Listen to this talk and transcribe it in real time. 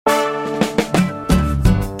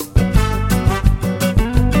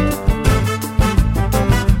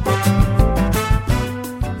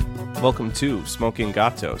Welcome to Smoking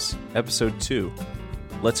Gatos, Episode 2.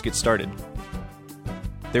 Let's get started.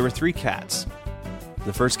 There were 3 cats.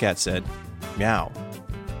 The first cat said, meow.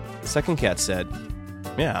 The second cat said,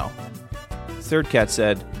 meow. The third cat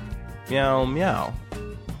said, meow, meow.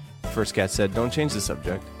 The first cat said, don't change the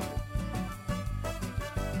subject.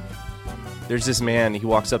 There's this man, he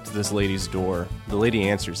walks up to this lady's door. The lady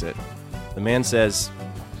answers it. The man says,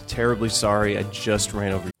 terribly sorry, I just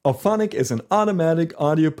ran over. Auphonic is an automatic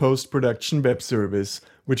audio post-production web service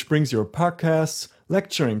which brings your podcasts,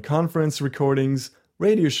 lecture and conference recordings,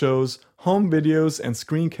 radio shows, home videos and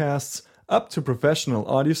screencasts up to professional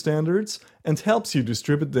audio standards and helps you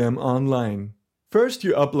distribute them online. First,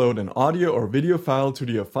 you upload an audio or video file to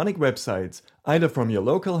the Auphonic website, either from your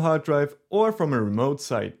local hard drive or from a remote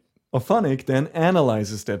site. Auphonic then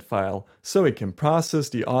analyzes that file so it can process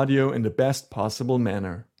the audio in the best possible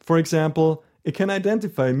manner. For example, it can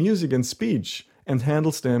identify music and speech and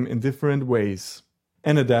handles them in different ways.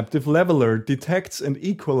 An adaptive leveler detects and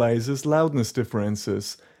equalizes loudness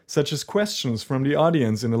differences, such as questions from the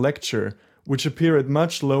audience in a lecture, which appear at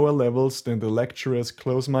much lower levels than the lecturer's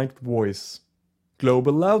close-mic'd voice.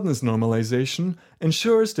 Global loudness normalization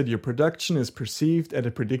ensures that your production is perceived at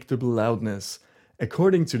a predictable loudness,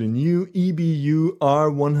 according to the new EBU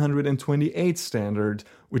R128 standard,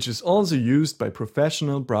 which is also used by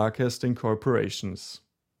professional broadcasting corporations.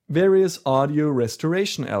 Various audio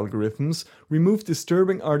restoration algorithms remove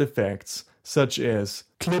disturbing artifacts such as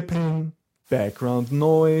clipping, background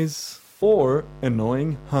noise, or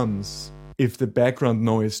annoying hums. If the background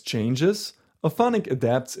noise changes, Auphonic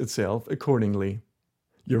adapts itself accordingly.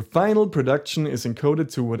 Your final production is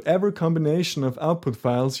encoded to whatever combination of output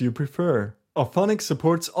files you prefer. Auphonic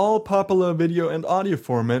supports all popular video and audio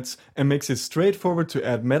formats and makes it straightforward to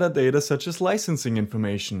add metadata such as licensing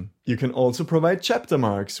information. You can also provide chapter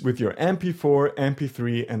marks with your MP4,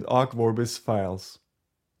 MP3 and OGG Vorbis files.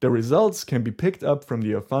 The results can be picked up from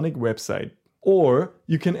the Auphonic website. Or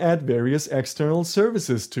you can add various external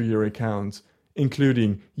services to your account,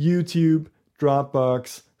 including YouTube,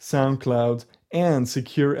 Dropbox, SoundCloud and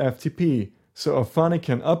Secure FTP, so Auphonic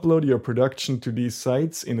can upload your production to these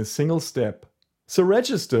sites in a single step. So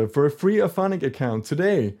register for a free Auphonic account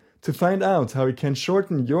today to find out how it can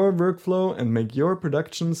shorten your workflow and make your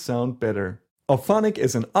production sound better. Auphonic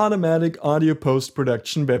is an automatic audio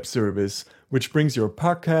post-production web service which brings your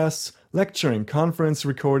podcasts, lecture and conference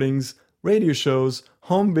recordings, radio shows,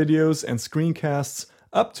 home videos and screencasts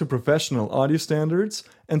up to professional audio standards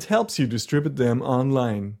and helps you distribute them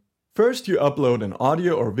online. First, you upload an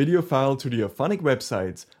audio or video file to the Auphonic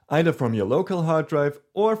website, either from your local hard drive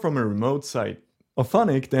or from a remote site.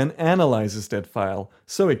 Auphonic then analyzes that file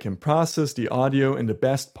so it can process the audio in the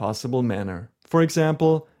best possible manner. For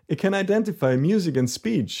example, it can identify music and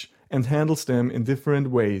speech and handles them in different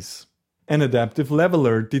ways. An adaptive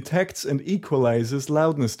leveler detects and equalizes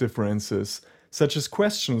loudness differences, such as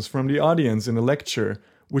questions from the audience in a lecture,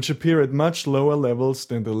 which appear at much lower levels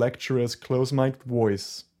than the lecturer's close-mic'd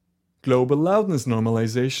voice. Global loudness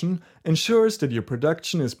normalization ensures that your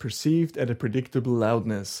production is perceived at a predictable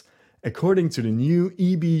loudness, according to the new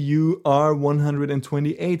EBU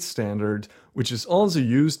R128 standard, which is also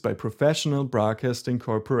used by professional broadcasting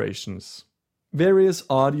corporations. Various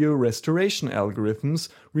audio restoration algorithms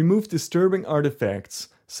remove disturbing artifacts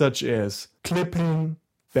such as clipping,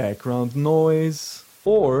 background noise,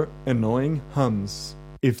 or annoying hums.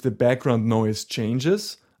 If the background noise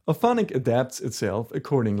changes, Auphonic adapts itself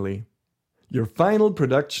accordingly. Your final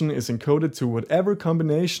production is encoded to whatever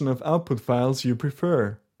combination of output files you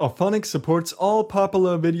prefer. Auphonic supports all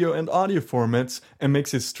popular video and audio formats and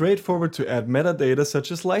makes it straightforward to add metadata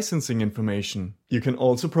such as licensing information. You can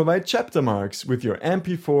also provide chapter marks with your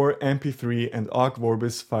MP4, MP3 and OGG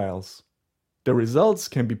Vorbis files. The results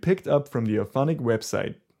can be picked up from the Auphonic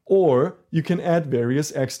website. Or you can add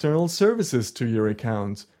various external services to your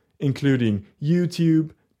account, including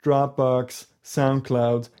YouTube, Dropbox,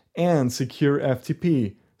 SoundCloud, and Secure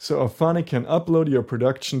FTP, so Auphonic can upload your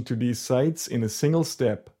production to these sites in a single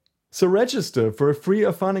step. So register for a free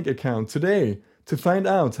Auphonic account today to find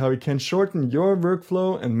out how it can shorten your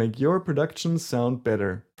workflow and make your production sound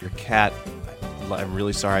better. Your cat, I'm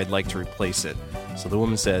really sorry, I'd like to replace it. So the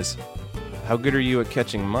woman says, how good are you at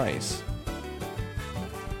catching mice?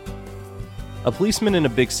 A policeman in a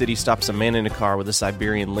big city stops a man in a car with a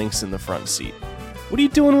Siberian lynx in the front seat. What are you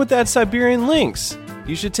doing with that Siberian lynx?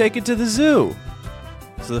 You should take it to the zoo.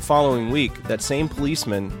 So the following week, that same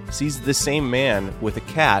policeman sees the same man with a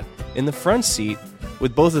cat in the front seat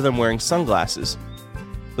with both of them wearing sunglasses.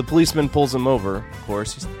 The policeman pulls him over, of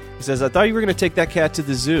course. He says, I thought you were going to take that cat to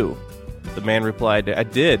the zoo. The man replied, I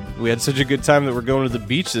did. We had such a good time that we're going to the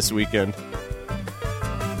beach this weekend.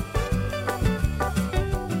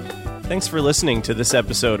 Thanks for listening to this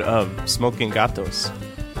episode of Smoking Gatos.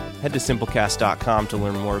 Head to simplecast.com to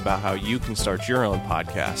learn more about how you can start your own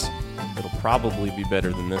podcast. It'll probably be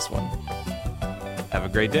better than this one. Have a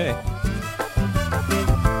great day.